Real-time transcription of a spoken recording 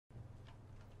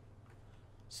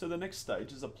So the next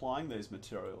stage is applying these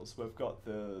materials. We've got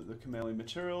the chameleon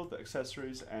material, the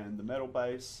accessories, and the metal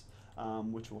base,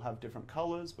 which will have different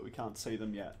colors, but we can't see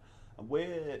them yet.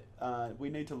 We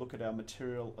need to look at our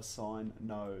material assign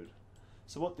node.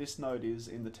 So what this node is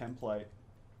in the template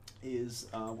is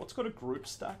what's got a group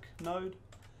stack node,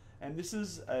 and this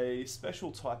is a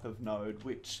special type of node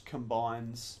which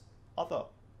combines other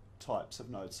types of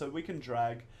nodes. So we can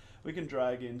drag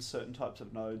in certain types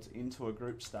of nodes into a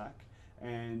group stack,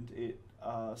 and it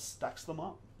stacks them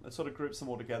up. It sort of groups them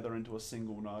all together into a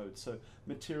single node. So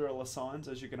material assigns,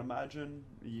 as you can imagine,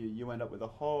 you end up with a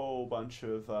whole bunch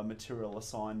of material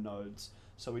assigned nodes.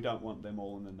 So we don't want them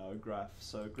all in the node graph.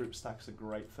 So group stacks are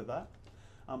great for that.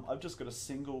 I've just got a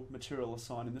single material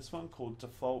assign in this one called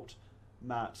default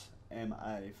mat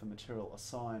MA for material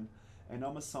assign, and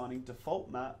I'm assigning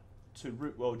default mat to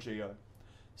root world geo.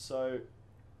 So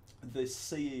the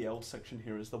CEL section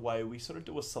here is the way we sort of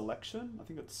do a selection. I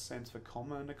think it stands for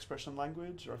Common Expression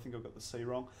Language, or I think I've got the C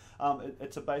wrong.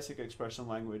 It's a basic expression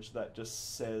language that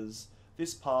just says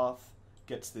this path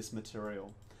gets this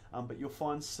material. But you'll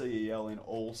find CEL in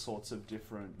all sorts of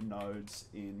different nodes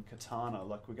in Katana.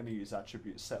 Like, we're going to use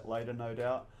attribute set later, no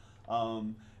doubt.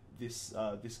 This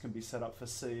can be set up for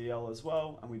CEL as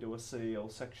well, and we do a CEL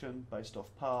section based off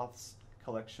paths,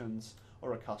 collections,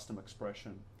 or a custom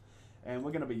expression. And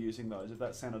we're going to be using those. If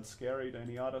that sounded scary to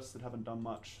any artists that haven't done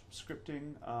much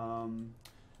scripting,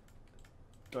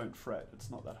 don't fret, it's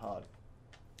not that hard.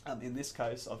 In this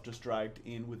case, I've just dragged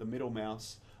in with the middle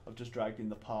mouse, I've just dragged in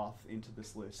the path into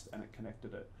this list and it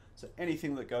connected it. So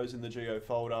anything that goes in the geo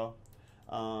folder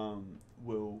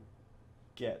will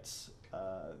get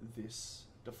this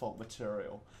default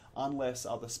material, unless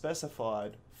other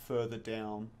specified further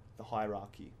down the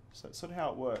hierarchy. So that's sort of how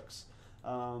it works.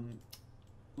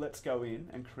 Let's go in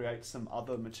and create some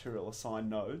other material assigned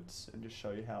nodes and just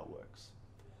show you how it works.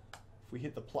 If we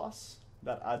hit the plus,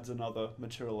 that adds another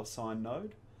material assigned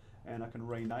node, and I can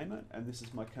rename it, and this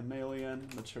is my chameleon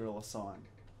material assign.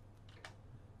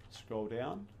 Scroll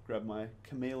down, grab my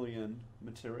chameleon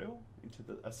material into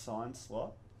the assign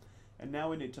slot, and now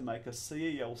we need to make a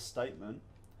CEL statement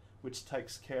which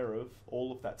takes care of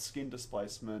all of that skin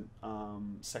displacement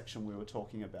section we were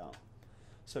talking about.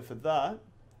 So for that,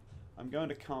 I'm going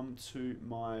to come to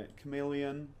my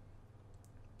chameleon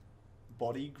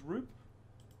body group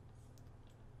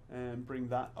and bring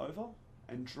that over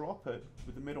and drop it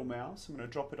with the middle mouse. I'm going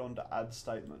to drop it onto add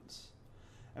statements.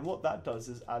 And what that does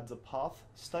is adds a path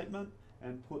statement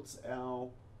and puts our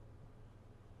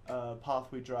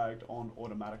path we dragged on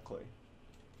automatically.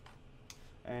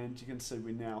 And you can see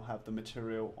we now have the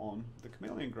material on the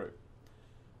chameleon group.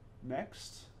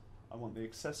 Next, I want the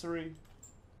accessory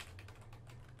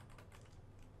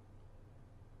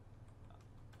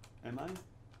MA,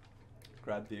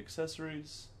 grab the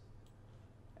accessories,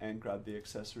 and grab the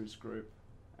accessories group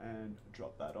and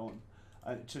drop that on.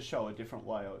 To show a different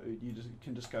way, you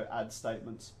can just go add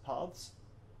statements paths,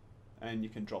 and you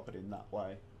can drop it in that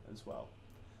way as well.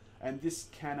 And this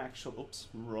can actually, oops,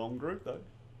 wrong group though.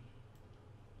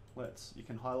 You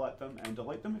can highlight them and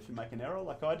delete them if you make an error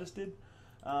like I just did.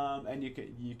 And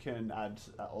you can add,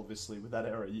 obviously with that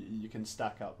error, you can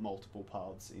stack up multiple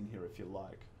paths in here if you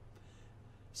like.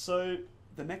 So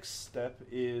the next step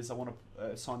is I want to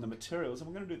assign the materials, and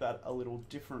we're going to do that a little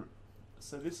different.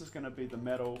 So this is going to be the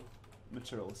metal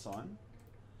material assign,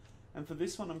 and for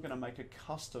this one I'm going to make a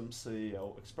custom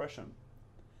CEL expression.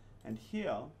 And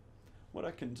here what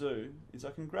I can do is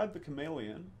I can grab the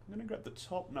chameleon, I'm going to grab the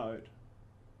top node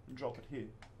and drop it here,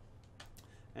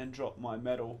 and drop my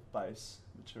metal base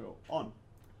material on.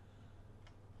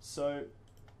 So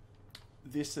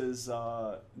this is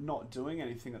not doing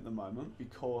anything at the moment,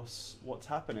 because what's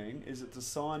happening is it's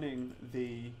assigning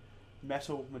the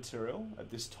metal material at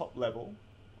this top level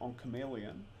on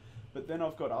chameleon, but then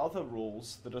I've got other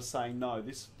rules that are saying no,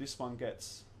 this one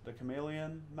gets the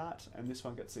chameleon mat and this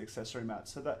one gets the accessory mat.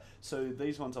 So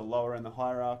these ones are lower in the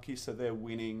hierarchy, so they're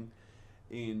winning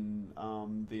in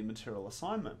the material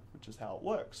assignment, which is how it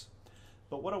works.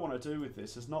 But what I want to do with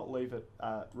this is not leave it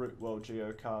at root world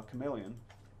geocar chameleon.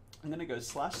 I'm going to go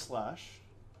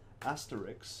 /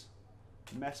 asterisk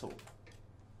metal.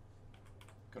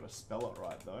 Got to spell it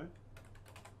right though.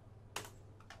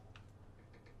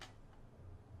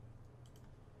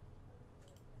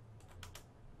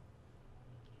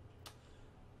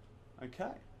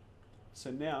 Okay,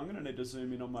 so now I'm going to need to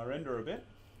zoom in on my render a bit.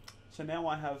 So now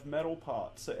I have metal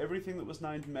parts. So everything that was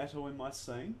named metal in my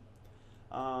scene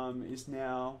is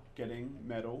now getting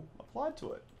metal applied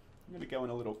to it. I'm going to go in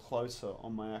a little closer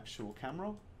on my actual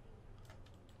camera,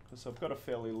 because I've got a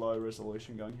fairly low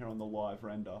resolution going here on the live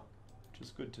render, which is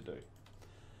good to do.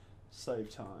 Save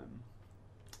time.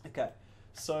 Okay,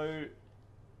 so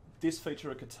this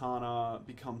feature of Katana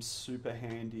becomes super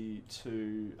handy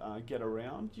to get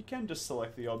around. You can just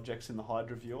select the objects in the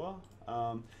Hydra viewer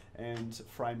and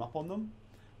frame up on them,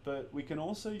 but we can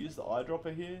also use the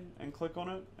eyedropper here and click on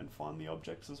it and find the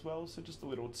objects as well. So just a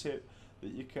little tip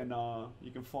that you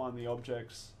can find the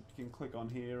objects. You can click on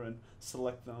here and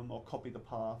select them or copy the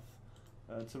path.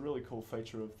 It's a really cool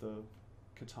feature of the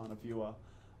Katana viewer,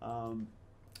 or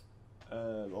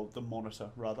the monitor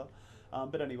rather.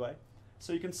 But anyway,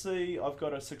 so you can see I've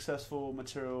got a successful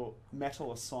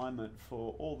metal assignment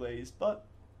for all these, but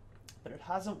it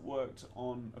hasn't worked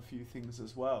on a few things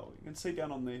as well. You can see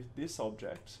down on this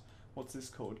object, what's this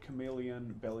called?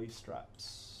 Chameleon belly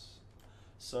straps.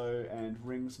 So, and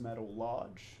rings metal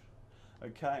large.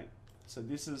 Okay, so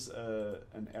this is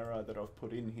an error that I've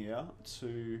put in here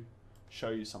to show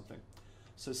you something.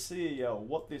 So CEL,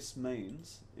 what this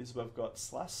means is we've got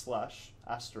 /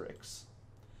 asterisk.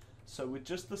 So with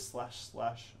just the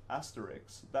 /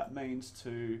 asterisk, that means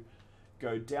to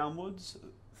go downwards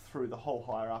through the whole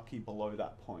hierarchy below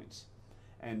that point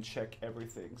and check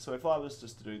everything. So if I was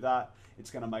just to do that, it's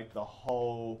going to make the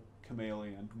whole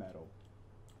chameleon metal.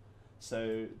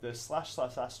 So the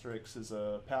 / asterisk is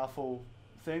a powerful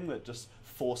thing that just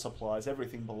force applies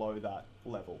everything below that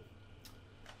level.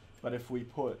 But if we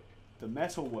put the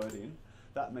metal word in,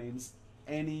 that means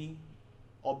any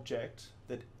object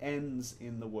that ends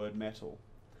in the word metal.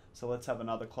 So let's have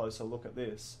another closer look at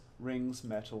this. Rings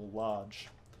metal large.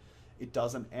 It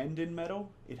doesn't end in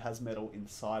metal, it has metal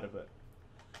inside of it.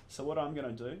 So what I'm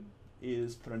going to do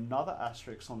is put another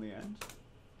asterisk on the end.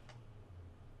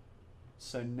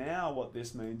 So now what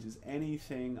this means is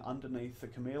anything underneath the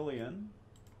chameleon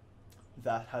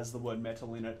that has the word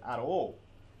metal in it at all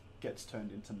gets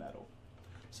turned into metal.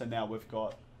 So now we've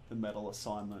got the metal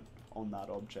assignment on that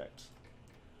object.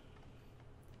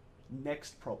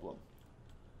 Next problem.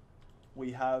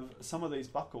 We have some of these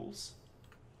buckles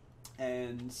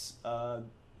and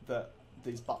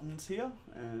these buttons here,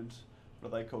 and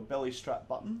what are they called? Belly strap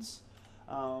buttons.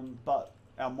 But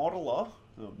our modeler,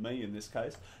 or me in this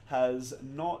case, has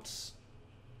not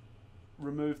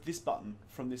removed this button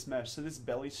from this mesh. So this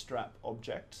belly strap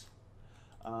object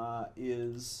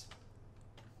is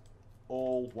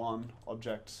all one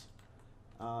object.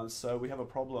 So we have a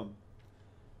problem.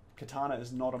 Katana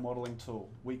is not a modeling tool.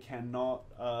 We cannot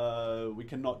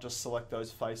just select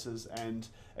those faces and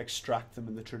extract them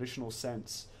in the traditional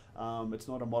sense. It's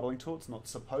not a modeling tool. It's not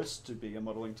supposed to be a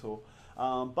modeling tool.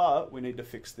 But we need to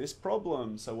fix this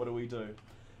problem. So what do?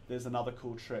 There's another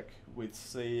cool trick with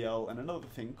CEL and another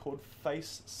thing called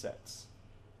face sets.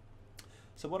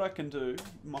 So what I can do,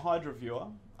 in my Hydra viewer,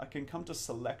 I can come to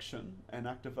selection and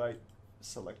activate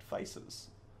select faces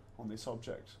on this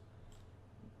object.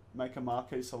 Make a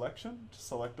marquee selection to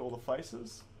select all the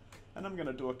faces, and I'm going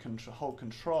to do a hold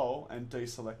control and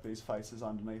deselect these faces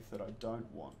underneath that I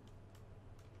don't want.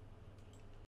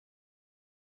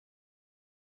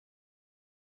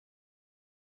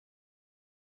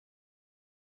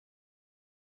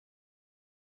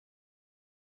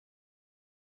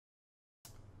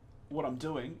 What I'm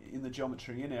doing in the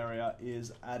geometry in area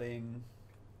is adding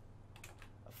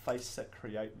a face set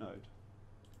create node.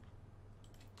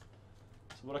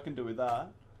 So what I can do with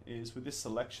that is, with this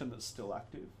selection that's still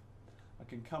active, I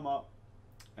can come up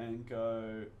and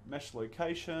go mesh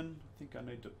location. I think I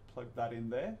need to plug that in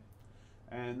there.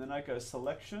 And then I go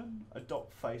selection,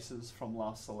 adopt faces from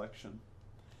last selection.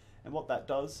 And what that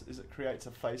does is it creates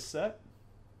a face set.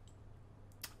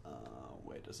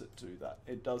 Where does it do that?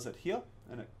 It does it here,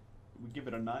 and we give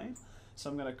it a name. So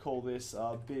I'm going to call this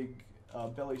big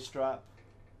belly strap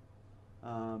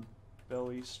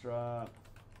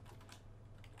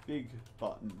big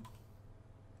button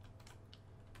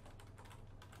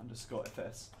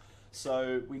 _fs.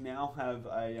 So we now have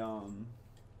a I'll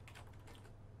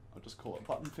just call it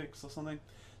button fix or something.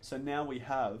 So now we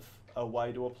have a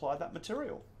way to apply that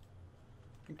material.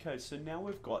 Okay, so now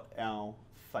we've got our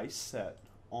face set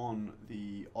on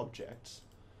the object.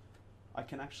 I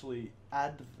can actually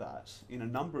add that in a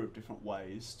number of different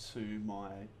ways to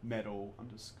my metal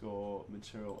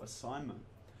 _material assignment.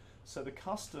 So the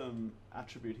custom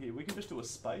attribute here, we can just do a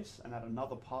space and add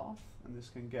another path, and this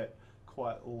can get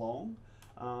quite long.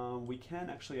 We can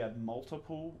actually add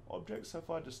multiple objects, so if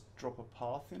I just drop a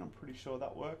path in, I'm pretty sure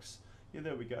that works. Yeah,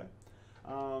 there we go.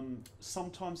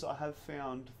 Sometimes I have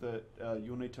found that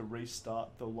you'll need to restart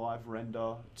the live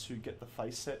render to get the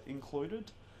face set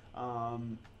included.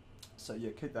 So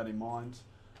yeah, keep that in mind,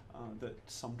 that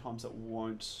sometimes it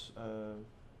won't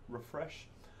refresh.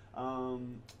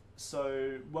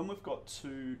 So when we've got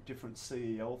two different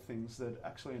CEL things, that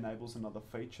actually enables another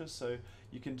feature. So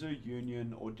you can do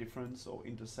union or difference or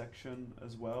intersection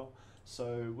as well.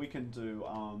 So we can do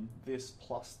this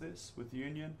plus this with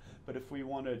union, but if we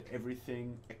wanted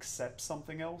everything except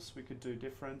something else, we could do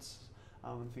difference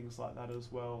and things like that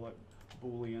as well, like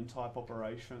Boolean type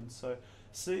operations. So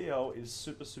CEL is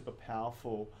super, super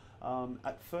powerful.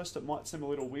 At first it might seem a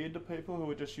little weird to people who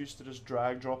are just used to just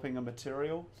drag dropping a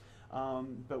material.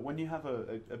 But when you have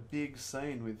a big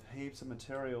scene with heaps of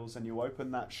materials and you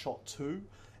open that shot 2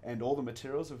 and all the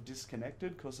materials have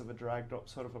disconnected because of a drag drop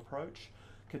sort of approach,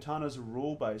 Katana's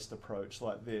rule-based approach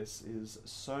like this is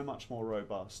so much more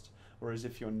robust. Whereas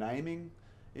if your naming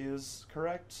is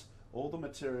correct, all the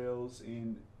materials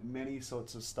in many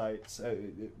sorts of states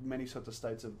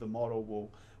of the model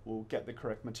will get the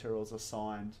correct materials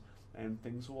assigned, and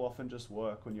things will often just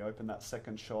work when you open that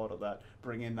second shot or that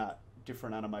bring in that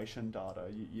different animation data.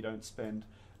 You don't spend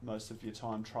most of your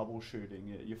time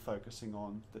troubleshooting. You're focusing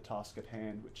on the task at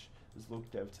hand, which is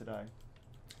look dev today.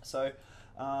 So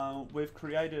we've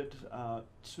created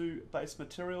 2 base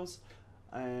materials,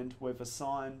 and we've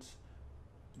assigned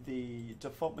the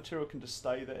default material can just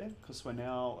stay there because we're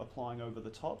now applying over the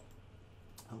top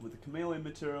with the chameleon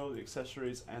material, the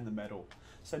accessories, and the metal.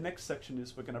 So next section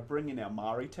is we're going to bring in our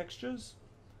Mari textures,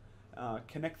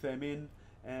 connect them in,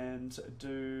 and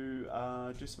do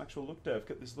some actual look dev,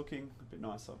 get this looking a bit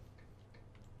nicer.